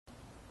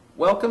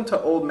Welcome to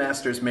Old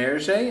Masters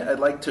Maroger. I'd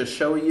like to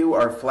show you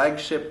our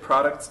flagship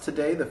products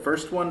today. The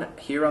first one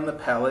here on the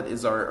palette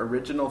is our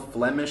original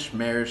Flemish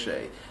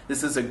Maroger.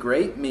 This is a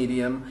great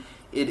medium.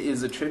 It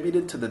is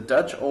attributed to the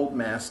Dutch Old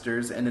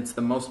Masters, and it's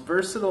the most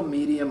versatile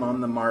medium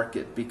on the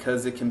market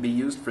because it can be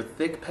used for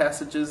thick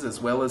passages as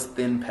well as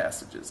thin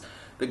passages.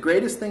 The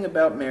greatest thing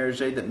about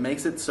Maroger that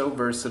makes it so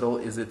versatile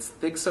is its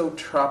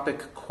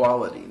thixotropic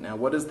quality. Now,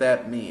 what does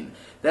that mean?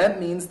 That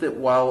means that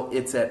while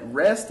it's at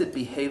rest, it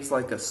behaves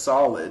like a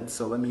solid.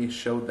 So let me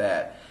show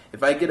that.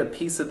 If I get a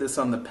piece of this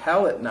on the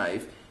palette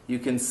knife, you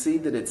can see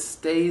that it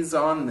stays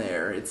on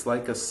there. It's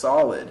like a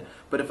solid.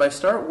 But if I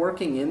start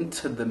working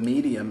into the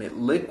medium, it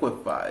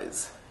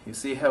liquefies. You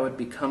see how it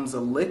becomes a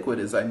liquid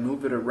as I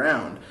move it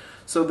around.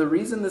 So the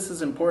reason this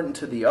is important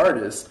to the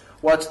artist,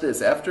 watch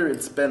this, after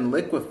it's been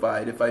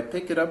liquefied, if I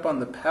pick it up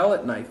on the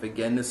palette knife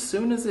again, as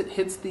soon as it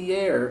hits the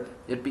air,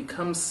 it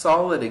becomes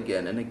solid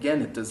again. And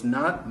again, it does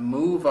not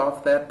move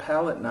off that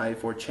palette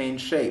knife or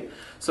change shape.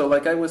 So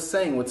like I was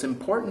saying, what's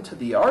important to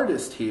the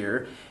artist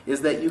here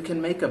is that you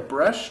can make a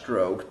brush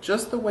stroke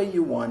just the way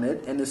you want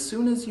it, and as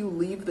soon as you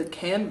leave the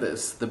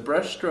canvas, the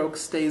brush stroke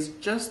stays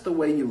just the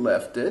way you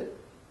left it,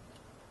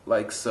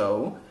 like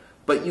so,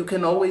 but you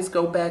can always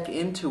go back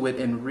into it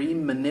and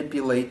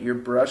re-manipulate your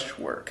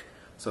brushwork.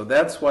 So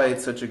that's why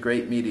it's such a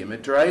great medium.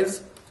 It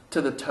dries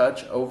to the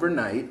touch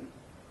overnight,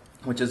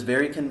 which is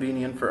very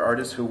convenient for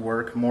artists who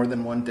work more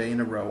than one day in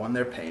a row on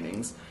their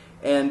paintings,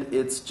 and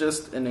it's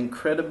just an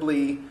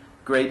incredibly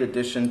great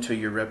addition to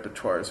your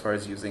repertoire as far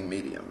as using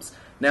mediums.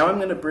 Now I'm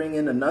going to bring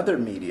in another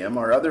medium,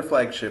 our other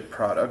flagship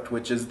product,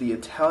 which is the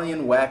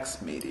Italian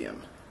wax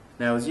medium.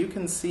 Now, as you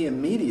can see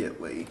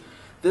immediately,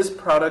 this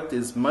product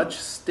is much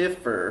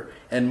stiffer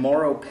and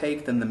more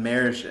opaque than the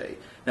Maroger.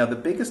 Now, the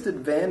biggest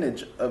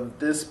advantage of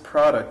this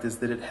product is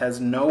that it has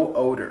no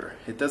odor.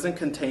 It doesn't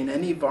contain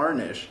any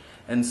varnish,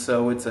 and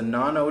so it's a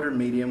non-odor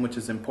medium, which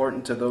is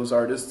important to those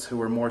artists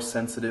who are more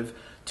sensitive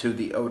to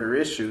the odor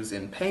issues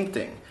in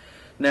painting.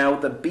 Now,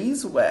 the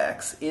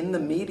beeswax in the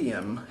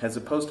medium, as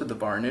opposed to the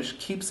varnish,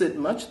 keeps it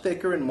much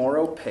thicker and more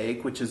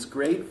opaque, which is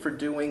great for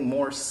doing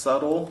more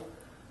subtle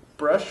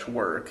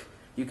brushwork.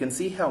 You can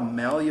see how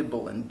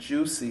malleable and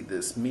juicy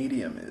this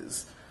medium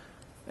is.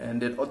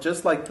 And it,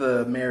 just like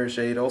the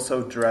Maroger, it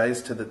also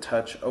dries to the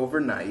touch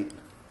overnight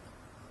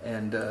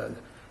and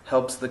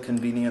helps the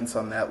convenience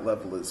on that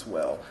level as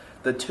well.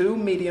 The two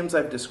mediums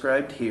I've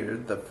described here,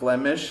 the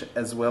Flemish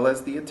as well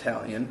as the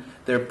Italian,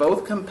 they're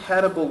both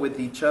compatible with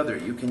each other.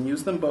 You can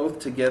use them both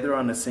together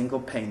on a single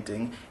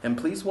painting, and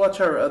please watch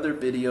our other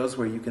videos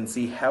where you can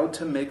see how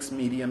to mix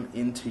medium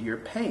into your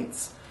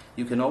paints.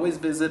 You can always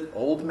visit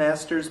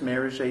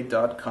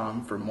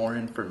oldmastersmaroger.com for more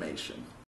information.